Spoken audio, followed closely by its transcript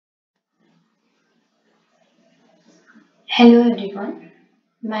Hello everyone,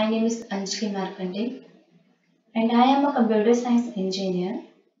 my name is Anjali and I am a computer science engineer.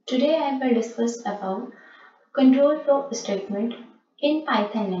 Today I will discuss about control flow statement in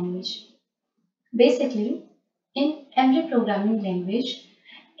Python language. Basically, in every programming language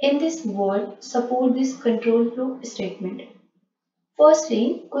in this world support this control flow statement.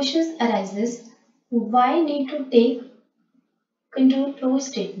 Firstly, questions arises why need to take control flow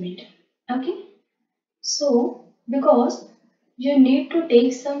statement. Okay, so because you need to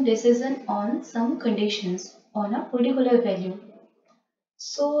take some decision on some conditions on a particular value.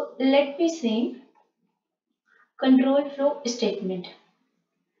 So let me say control flow statement.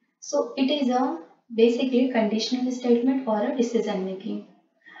 So it is a basically conditional statement for a decision making.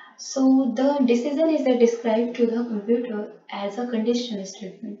 So the decision is described to the computer as a conditional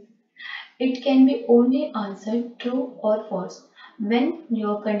statement. It can be only answered true or false when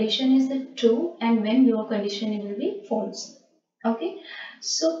your condition is true and when your condition will be false. Okay,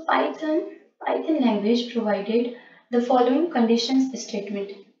 so Python language provided the following conditions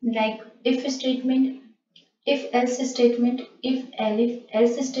statement like if statement, if else statement, if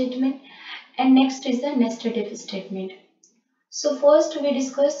else statement, and next is the nested if statement. So first we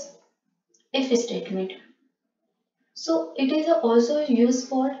discuss if statement. So it is also used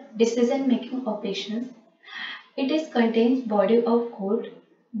for decision making operations. It is contains body of code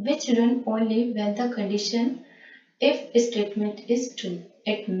which run only when the condition if statement is true.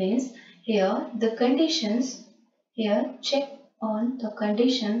 It means here the conditions here check on the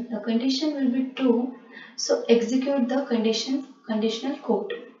condition will be true, so execute the conditional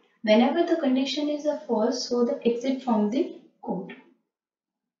code. Whenever the condition is a false, so the exit from the code.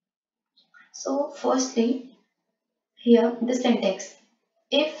 So firstly here the syntax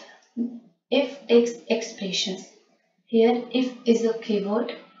if text expressions. Here if is a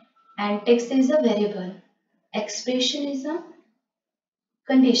keyword and text is a variable. Expression is a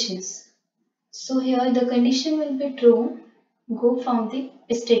conditions. So here the condition will be true. Go from the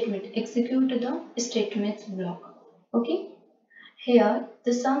statement. Execute the statements block. Okay. Here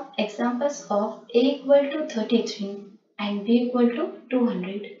the some examples of a equal to 33 and b equal to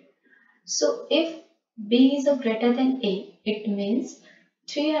 200. So if b is greater than a, it means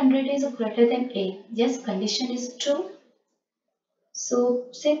 300 is greater than a. Yes, condition is true. So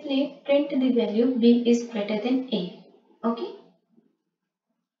simply print the value b is greater than a. Okay.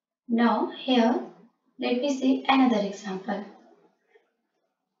 Now here let me see another example.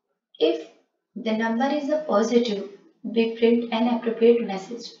 If the number is a positive, we print an appropriate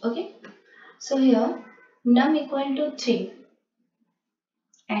message. Okay. So here num equal to 3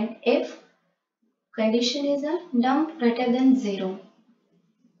 and if condition is a num greater than 0.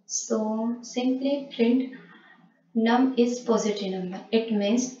 So simply print num is positive number. It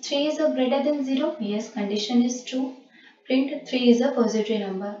means 3 is a greater than 0. Yes, condition is true. Print 3 is a positive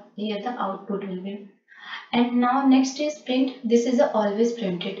number. Here the output will be. And now next is print. This is a always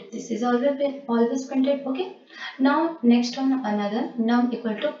printed. This is always printed. Okay. Now next one another num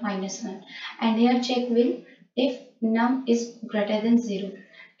equal to -1. And here check will if num is greater than 0.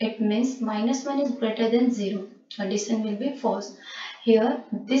 It means -1 is greater than 0. Condition will be false. Here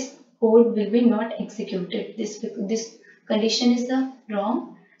this code will be not executed. This condition is the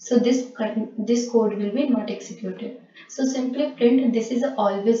wrong. So this code will be not executed. So simply print this is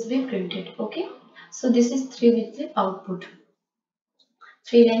always be printed. Okay. So this is 3 with the output.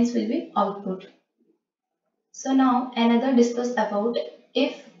 3 lines will be output. So now another discuss about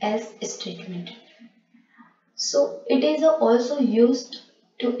if else statement. So it is also used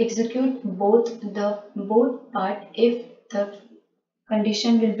to execute both part if the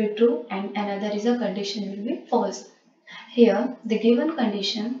condition will be true and another is a condition will be false. Here the given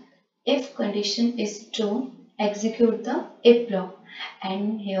condition if condition is true execute the if block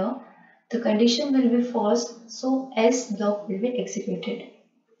and here the condition will be false, so else block will be executed.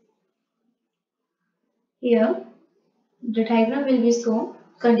 Here, the diagram will be shown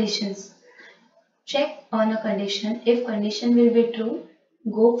conditions. Check on a condition. If condition will be true,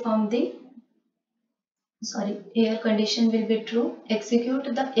 go from the here condition will be true. Execute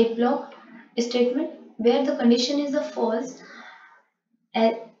the if block statement. Where the condition is a false,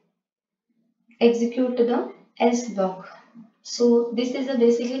 execute the else block. So this is a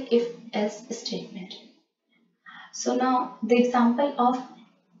basically if else statement. So now the example of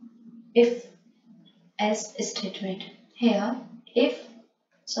if else statement. Here if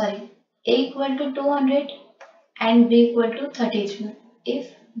a equal to 200 and b equal to 33. If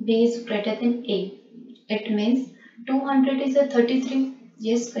b is greater than a, it means 200 is a 33.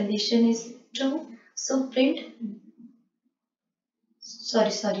 Yes, condition is true. So print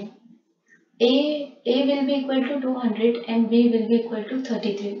A will be equal to 200 and B will be equal to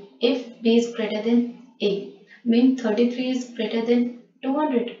 33. If B is greater than A, mean 33 is greater than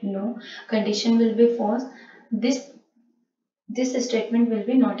 200? No, condition will be false. This statement will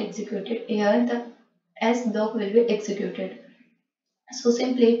be not executed. Here the else block will be executed. So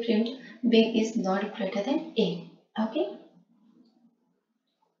simply print B is not greater than A. Okay.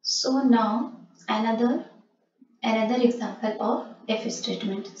 So now another example of if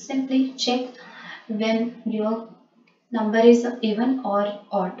statement. Simply check when your number is even or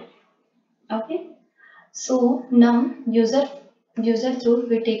odd. Okay. So num user through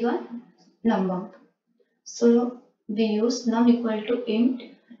we take a number. So we use num equal to int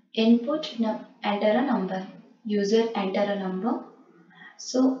input enter a number. User enter a number.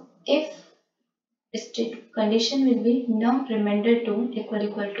 So if state condition will be num remainder 2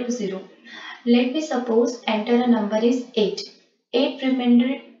 equal to 0. Let me suppose enter a number is 8. 8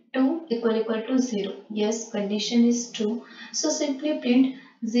 remainder 2 equal to 0. Yes, condition is true. So simply print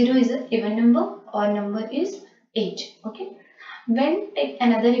 0 is an even number or number is 8. Okay. When take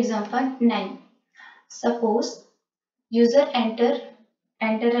another example 9. Suppose user enter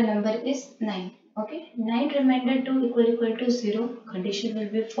a number is 9. Okay, 9 remainder 2 equal to 0. Condition will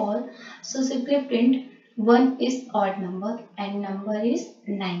be false. So simply print 1 is odd number and number is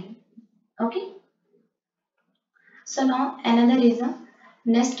 9. Okay. So now another is a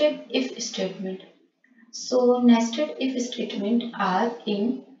nested if statement. So nested if statement are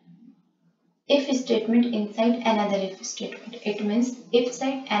in if statement inside another if statement. It means if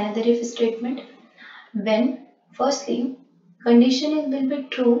side another if statement. When firstly condition will be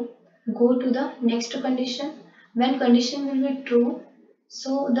true, go to the next condition. When condition will be true,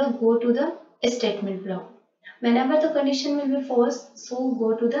 so the go to the statement block. Whenever the condition will be false, so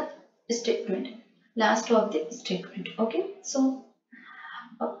go to the statement, last of the statement. Okay. So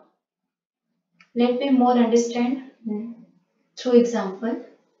uh, let me more understand through example.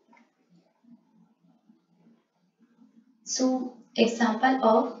 So example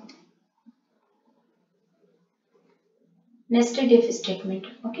of nested if statement.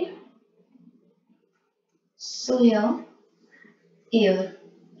 Okay. So here year.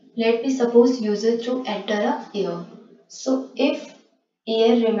 Let me suppose user through enter a year. So if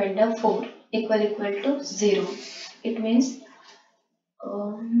year remainder 4 equal to 0, it means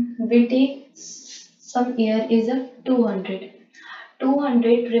we take some year is a 200.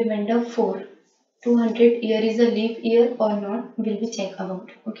 200 remainder 4. 200 year is a leap year or not will be check about.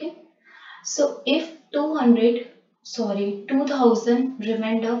 Okay. So if 2000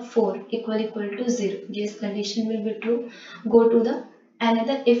 remainder 4 equal to 0. Yes, condition will be true. Go to the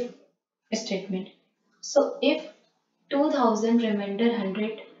another if statement. So if 2000 remainder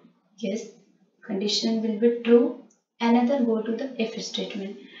 100, yes, condition will be true. Another go to the if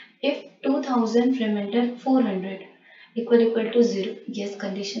statement. If 2000 remainder 400 equal to 0, yes,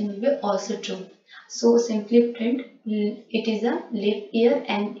 condition will be also true. So simply print it is a leap year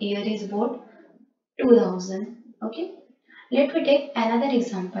and year is what 2000. Okay. Let me take another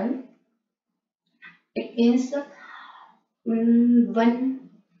example. It means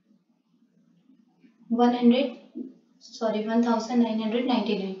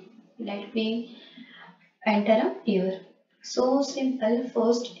 1999. Let me enter a year. So simple.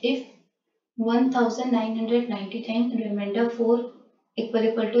 First, if 1999 remainder 4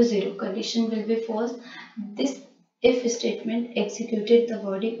 equal to 0, condition will be false. This if statement executed the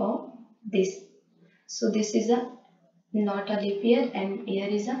body of this. So this is a not a leap year and year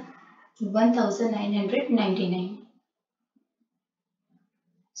is a 1999.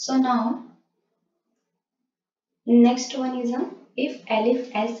 So now next one is a if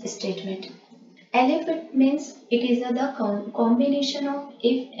elif else statement. Elif it means it is the combination of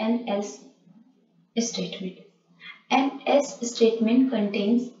if and else statement. An else statement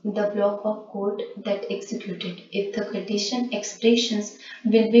contains the block of code that executed. If the condition expressions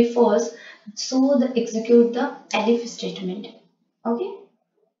will be false, so the execute the elif statement. Okay.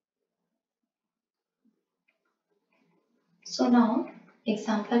 So now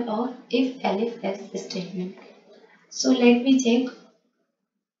example of if elif else statement. So let me check.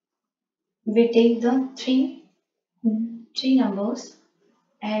 We take the three numbers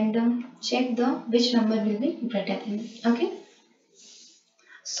and check the which number will be greater than. Okay.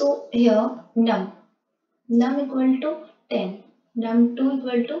 So here num equal to 10, num2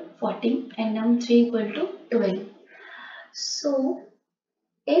 equal to 40 and num3 equal to 12. So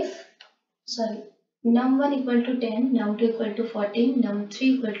if num1 equal to 10, num2 equal to 40, num3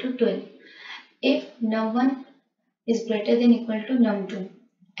 equal to 12. If num1 is greater than equal to num2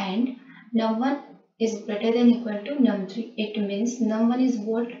 and num1 is greater than equal to num3, it means num1 is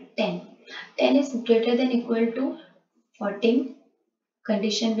what 10. 10 is greater than equal to 14,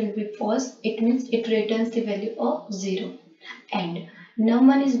 condition will be false, it means it returns the value of 0. And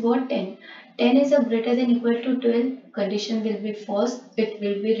num1 is what? 10. 10 is a greater than equal to 12, condition will be false, it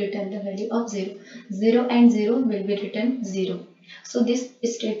will be return the value of 0. 0 and 0 will be written 0. So this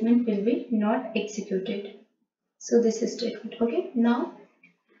statement will be not executed. So this is statement. Okay, now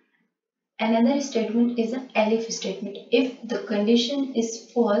another statement is an elif statement. If the condition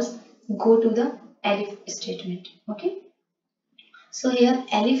is false, go to the elif statement. Okay. So here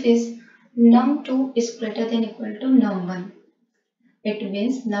elif is num2 is greater than equal to num1. It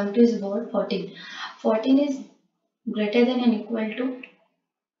means num2 is what? 14. 14 is greater than and equal to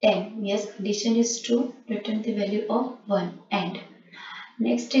 10. Yes, condition is true. Return the value of 1. And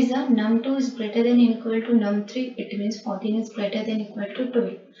next is a num2 is greater than or equal to num3. It means 14 is greater than or equal to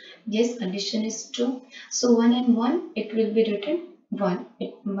 12. Yes, condition is true. So 1 and 1, it will be written 1.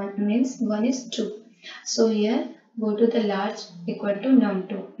 It means 1 is true. So here go to the large equal to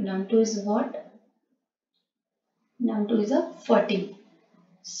num2. Num2 is what? Num2 is a 14.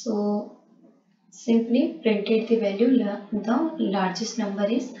 So simply printed the value, the largest number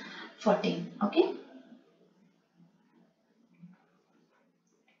is 14. Okay.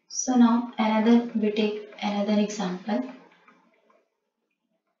 So now we take another example.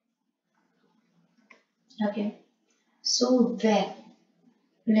 Okay. So where,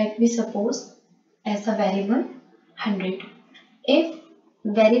 let me suppose as a variable 100. If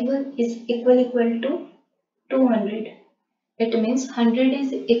variable is equal to 200, it means 100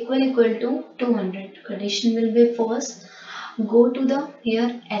 is equal to 200. Condition will be false. Go to the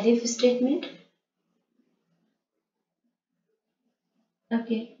here elif statement.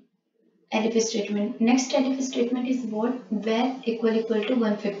 Okay. Elif statement. Next elif statement is what? Where equal to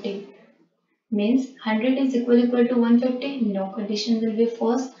 150. Means 100 is equal to 150. No, condition will be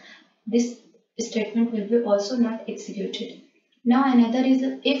false. This statement will be also not executed. Now another is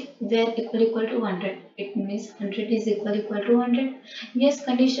if where equal to 100. It means 100 is equal to 100. Yes,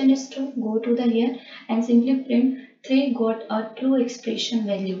 condition is true. Go to the here and simply print 3 got a true expression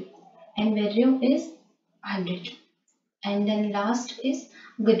value and value is 100. And then last is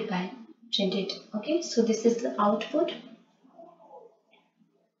goodbye. Print it. Okay, so this is the output.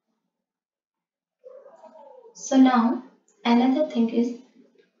 So now another thing is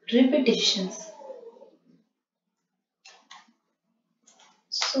repetitions.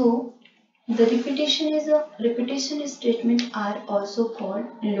 So the repetition statement are also called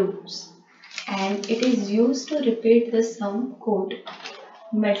loops, and it is used to repeat the sum code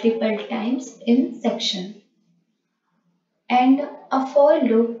multiple times in section. And a for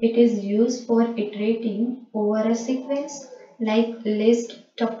loop, it is used for iterating over a sequence like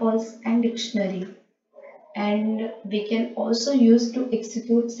list, tuples and dictionary. And we can also use to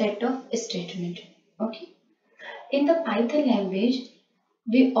execute set of statement. Okay. In the Python language,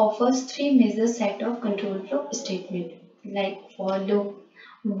 we offers 3 major set of control flow statement like for loop,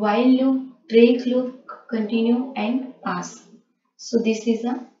 while loop, break loop, continue and pass. So this is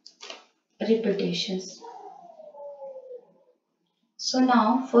a repetitions. So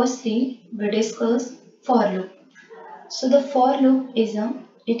now firstly we discuss for loop. So the for loop is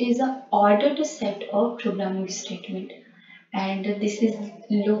a ordered set of programming statement, and this is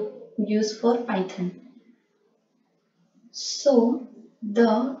loop used for Python. So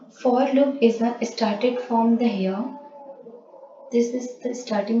the for loop is started from the here. This is the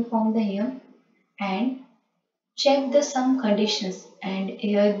starting from the here and check the some conditions, and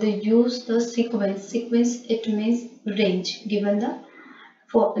here they use the sequence. Sequence it means range, given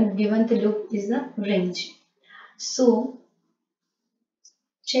the loop is a range. So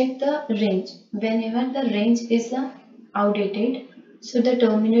check the range. Whenever the range is outdated, so they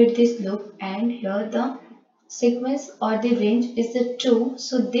terminate this loop, and here the sequence or the range is the true,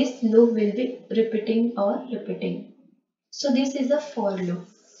 so this loop will be repeating. So this is a for loop.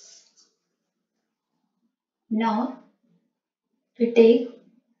 Now we take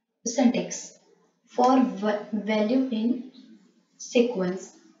syntax for value in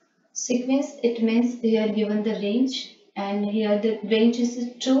sequence. Sequence it means here given the range, and here the range is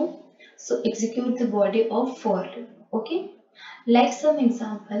true, so execute the body of for loop. Okay, like some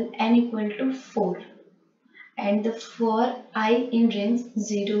example n equal to 4 and the for I in range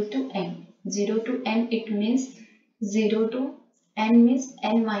 0 to n. 0 to n it means 0 to n means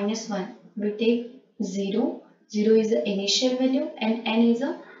n minus 1. We take 0. 0 is the initial value and n is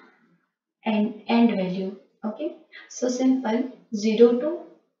a end value. Okay, so simple. 0 to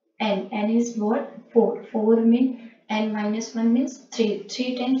n. N is what? 4. 4 means n minus 1 means 3.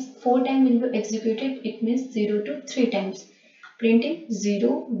 3 times 4 times will be executed. It means 0 to 3 times. printing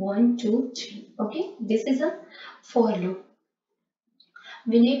 0, 1, 2, 3. Okay, this is a for loop.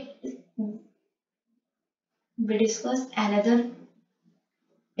 We discuss another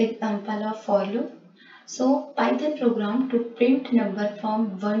example of for loop. So Python program to print number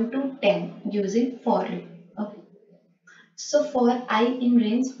from 1 to 10 using for loop. Okay. So for I in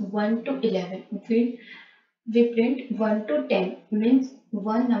range 1 to 11, we print 1 to 10 means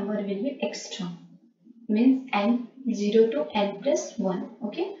one number will be extra, means n 0 to n plus 1.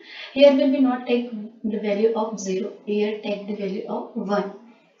 Okay. Here will be not take the value of 0, here take the value of 1.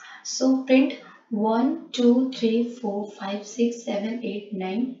 So print 1, 2, 3, 4, 5, 6, 7, 8,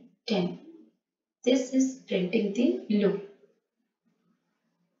 9, 10. This is printing the loop.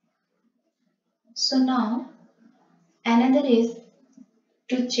 So now another is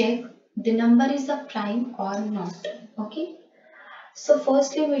to check the number is a prime or not. Okay. So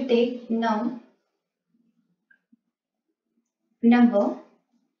firstly we take number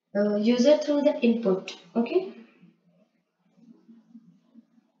user through the input. Okay.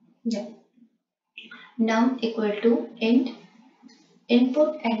 Yeah. Num equal to int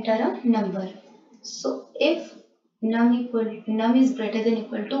input enter a number. So if num is greater than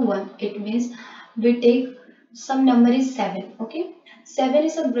equal to 1, it means we take some number is 7. Okay, 7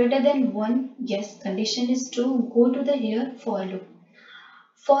 is a greater than 1. Yes, condition is true. Go to the here for loop.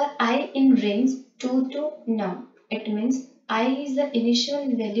 For I in range 2 to num, it means I is the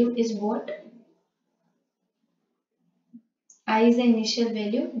initial value is what? I is the initial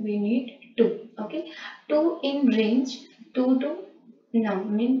value, we need 2. Okay, 2 in range 2 to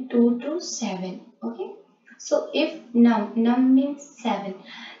num means 2 to 7. Okay, so if num means 7,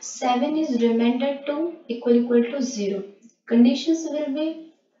 7 is remainder to equal to 0. Conditions will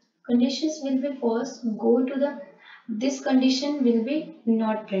be false. Go to the this condition will be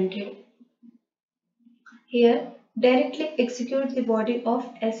not printed. Here directly execute the body of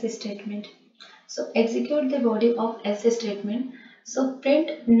else statement. So execute the body of else statement. So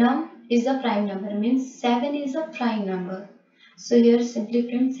print num is a prime number means 7 is a prime number. So here simply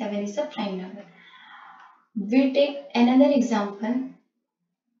print 7 is a prime number. We take another example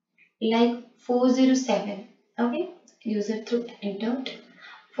like 407. Okay, user through entered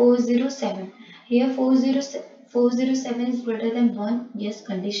 407. Here 407 is greater than 1. Yes,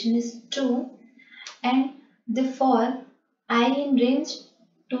 condition is true. And the for I in range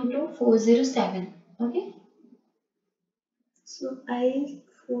 2 to 407. Okay, so I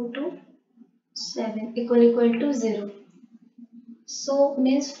 4 to 7 equal to 0. So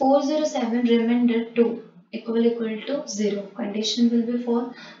means 407 remainder 2 equal to 0. Condition will be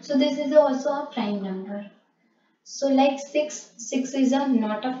 4. So this is also a prime number. So like 6 is a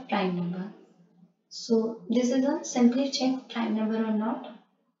not a prime number. So this is a simply check prime number or not.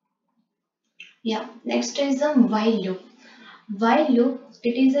 Yeah. Next is a while loop. While loop,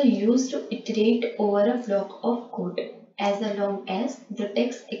 it is a used to iterate over a block of code as long as the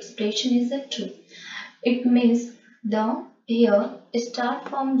text expression is a true. It means the here start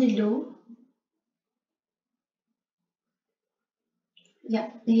from the loop. Yeah,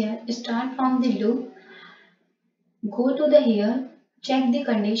 here start from the loop. Go to the here, check the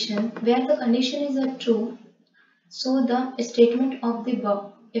condition where the condition is a true. So the statement of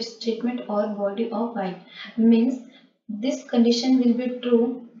the statement or body of while means this condition will be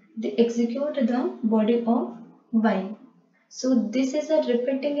true. They execute the body of while. So this is a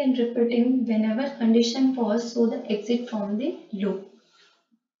repeating and repeating whenever condition false. So the exit from the loop.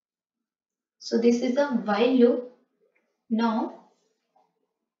 So this is a while loop. Now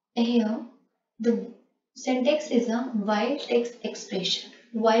here the syntax is a while text expression.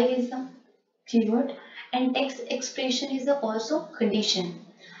 While is a keyword and text expression is also condition.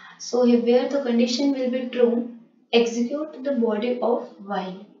 So here where the condition will be true, execute the body of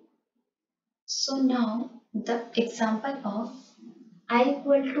while. So now the example of I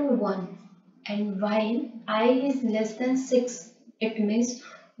equal to 1 and while I is less than 6, it means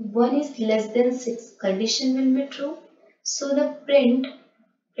 1 is less than 6. Condition will be true. So the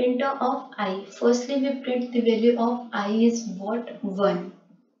printer of I. Firstly we print the value of I is what? 1.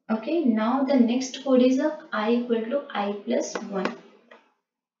 Okay, now the next code is a I equal to I plus 1.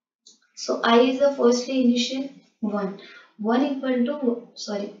 So I is the firstly initial 1. 1 equal to,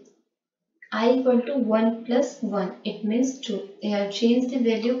 sorry, I equal to 1 plus 1. It means 2. They have changed the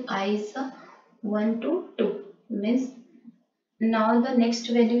value I is a 1 to 2. Means now the next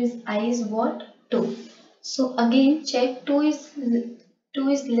value is I is what? 2. So again check 2 is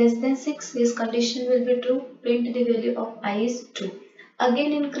less than 6. This condition will be true. Print the value of I is 2.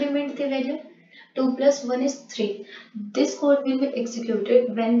 Again increment the value. 2 plus 1 is 3. This code will be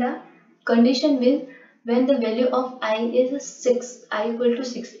executed when the condition will When the value of I is 6, I equal to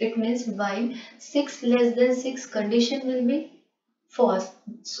 6, it means while 6 less than 6 condition will be false,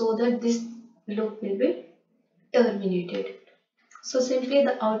 so that this loop will be terminated. So simply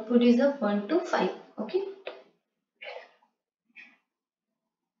the output is a 1 to 5. Okay.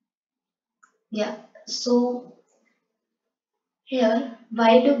 Yeah. So here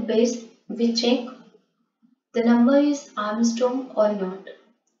while loop based we check the number is Armstrong or not.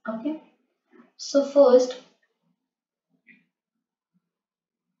 Okay. So first,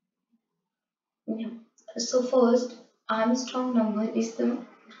 yeah. So first Armstrong number is the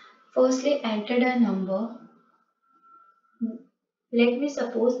firstly entered a number. Let me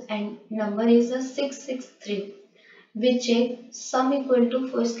suppose and number is a 663. We check sum equal to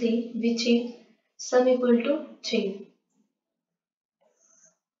firstly we check sum equal to 3.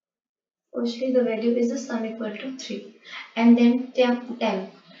 Firstly the value is a sum equal to 3 and then temp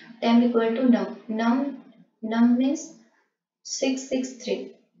equal to num means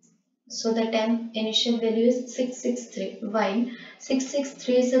 663. So the temp initial value is 663. While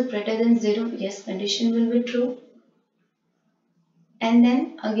 663 is greater than 0, yes, condition will be true. And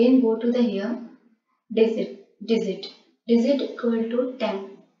then again go to the here digit equal to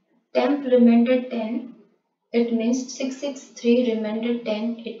temp remainder 10. It means 663 remainder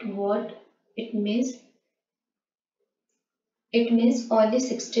 10. It means only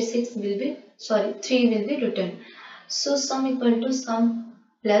 66 will be, sorry, 3 will be returned. So sum equal to sum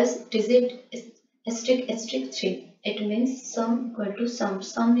plus digit asterisk 3. It means sum equal to sum.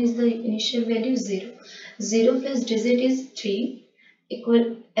 Sum is the initial value 0. 0 plus digit is 3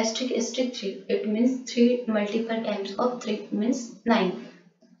 equal asterisk 3. It means 3 multiple times of 3 means 9.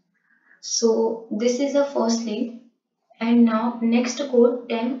 So this is the firstly. And now next code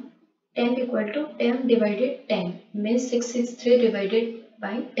temp equal to temp divided 10 means 663 divided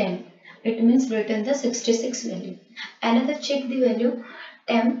by 10. It means return the 66 value. Another check the value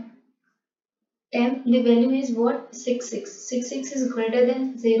temp the value is what 66. 66 is greater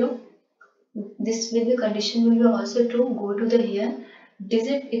than 0. This will be condition will be also true. Go to the here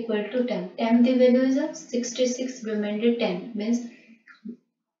digit equal to temp. Temp the value is a 66 remainder 10 means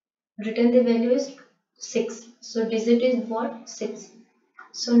return the value is 6. So digit is what 6.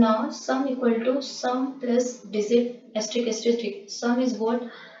 So now sum equal to sum plus digit asterisk 3. Sum is what?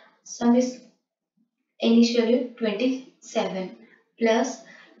 Sum is initially 27 plus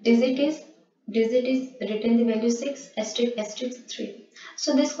digit is written the value 6 asterisk 3.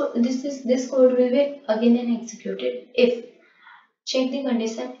 So this code will be again and executed if check the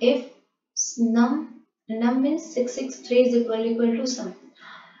condition if num means 663 is equal to sum.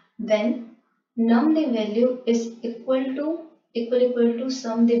 When num the value is equal to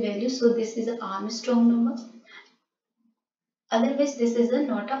sum the value, so this is an Armstrong number. Otherwise this is a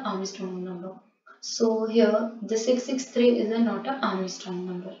not a Armstrong number. So here the 663 is a not a Armstrong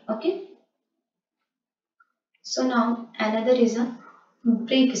number. Okay. So now another is a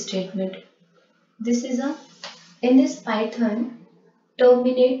break statement. This is a in this Python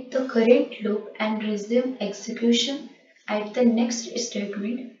terminate the current loop and resume execution at the next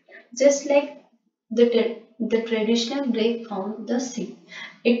statement, just like the traditional break found the C.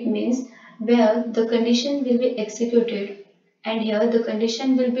 It means where the condition will be executed and here the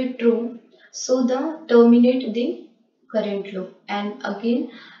condition will be true, so the terminate the current loop and again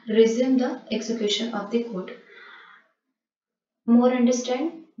resume the execution of the code. More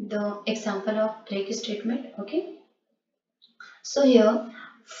understand the example of break statement. Okay. So here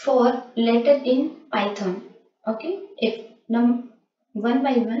for letter in Python, okay, if one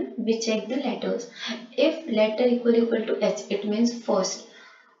by one we check the letters. If letter equal to H, it means first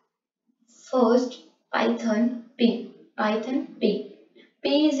Python P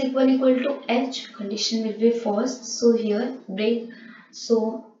is equal to H, condition will be false. So here break.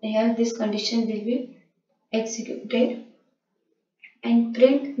 So here this condition will be executed and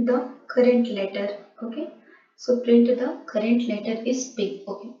print the current letter. Okay. So print the current letter is P.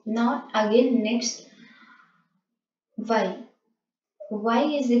 Okay. Now again next Y. Y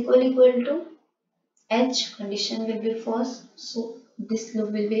is equal to H, condition will be false. So this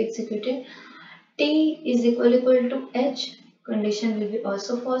loop will be executed. T is equal to H, condition will be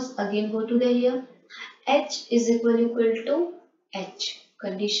also false. Again go to the here. H is equal to H,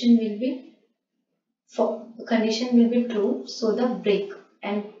 condition will be true. So the break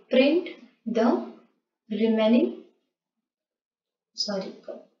and print the remaining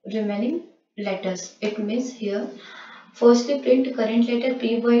remaining letters. It means here firstly print current letter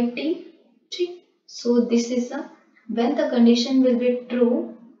P by T. So this is a when the condition will be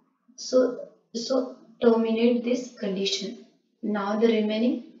true, so terminate this condition. Now the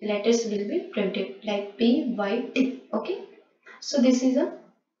remaining letters will be printed like P, Y, T. Okay. So this is a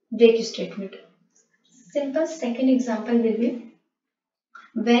break statement. Simple second example will be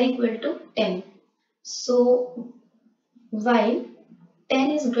var equal to 10. So while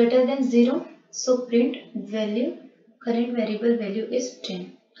 10 is greater than 0, so print value, current variable value is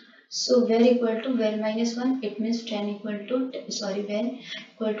 10. So var equal to var minus 1, it means 10 equal to, sorry, var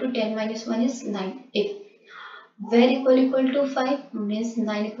equal to 10 minus 1 is 9. If var equal to 5 means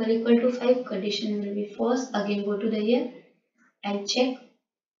 9 equal to 5, condition will be false. Again go to the here and check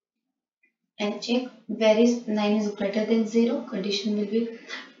where is 9 is greater than 0, condition will be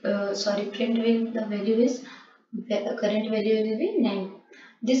print when the value is current value will be 9.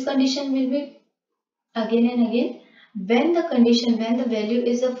 This condition will be again and again when the value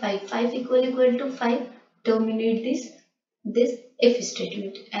is a 5 equal to 5, terminate this if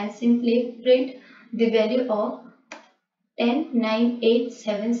statement and simply print the value of 10 9 8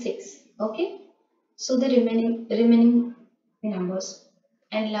 7 6. Okay, so the remaining numbers,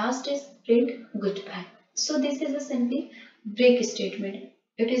 and last is print goodbye. So this is a simply break statement.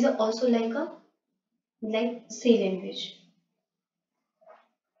 It is also like C language.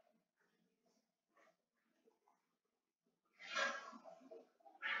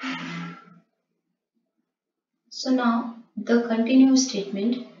 So now the continue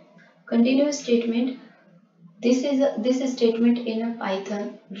statement. Continue statement. This statement in a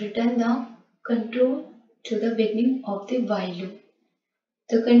Python return the control to the beginning of the while loop.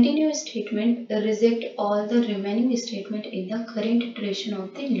 The continue statement reject all the remaining statement in the current iteration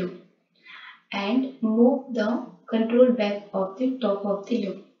of the loop and move the control back of the top of the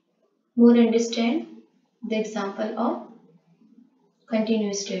loop. More understand the example of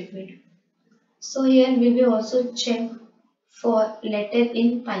continue statement. So here we will also check for letter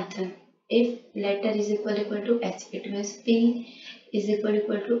in Python. If letter is equal to h, it means P is equal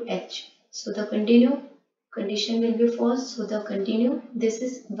to h. So the continue condition will be false. So the continue, this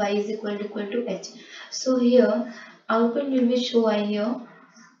is y is equal to h. So here output will be show I here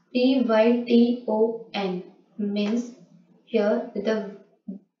Python means here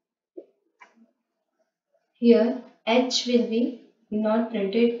here h will be not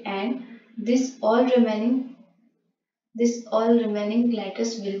printed and this all remaining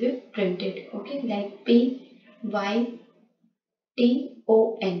letters will be printed. Okay, like P Y T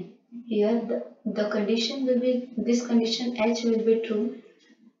O N. Here the condition will be, this condition h will be true.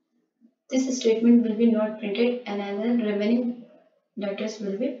 This statement will be not printed and other remaining letters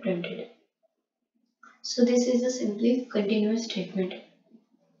will be printed. So this is a simply continuous statement.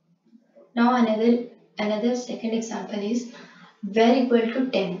 Now another second example is var equal to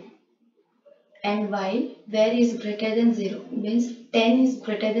 10. And while var is greater than 0 means 10 is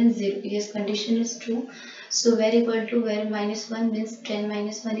greater than 0, yes, condition is true. So var equal to var minus 1 means 10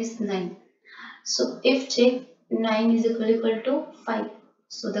 minus 1 is 9. So if check 9 is equal to 5,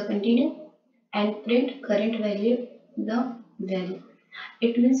 so the continue and print current value, the value.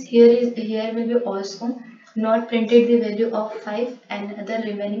 It means here will be also not printed the value of 5 and other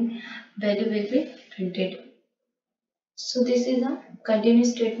remaining value will be printed. So this is a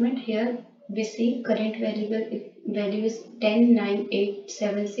continuous statement. Here we see current variable value is 10 9 8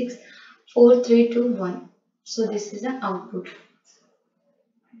 7 6 4 3 2 1. So this is the output.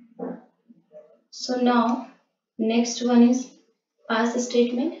 So now next one is pass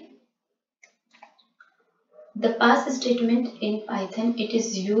statement. The pass statement in Python, it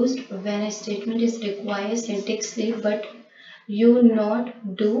is used when a statement is required syntaxically but you do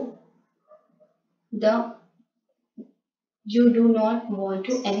not want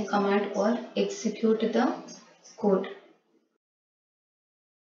to any command or execute the code.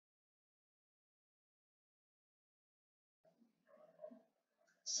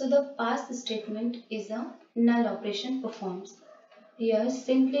 So the pass statement is a null operation performs. Here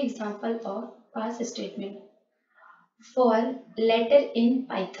simply example of pass statement. For letter in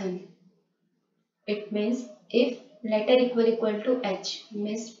Python, it means if letter equal to h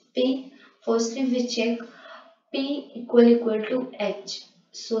means p, firstly we check p equal to h.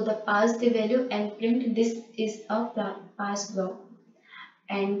 So the pass the value and print this is a pass block.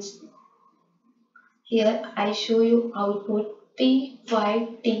 And here I show you output p y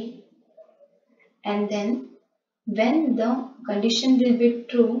t, and then when the condition will be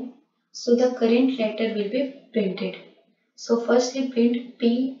true, so the current letter will be printed. So firstly print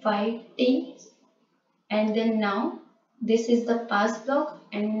p y t, and then now this is the pass block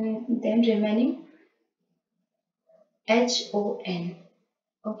and then remaining HON.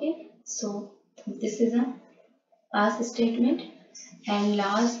 Okay, so this is a pass statement and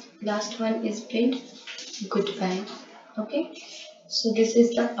last one is print goodbye. Okay, so this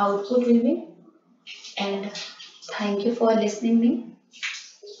is the output will be, and thank you for listening me.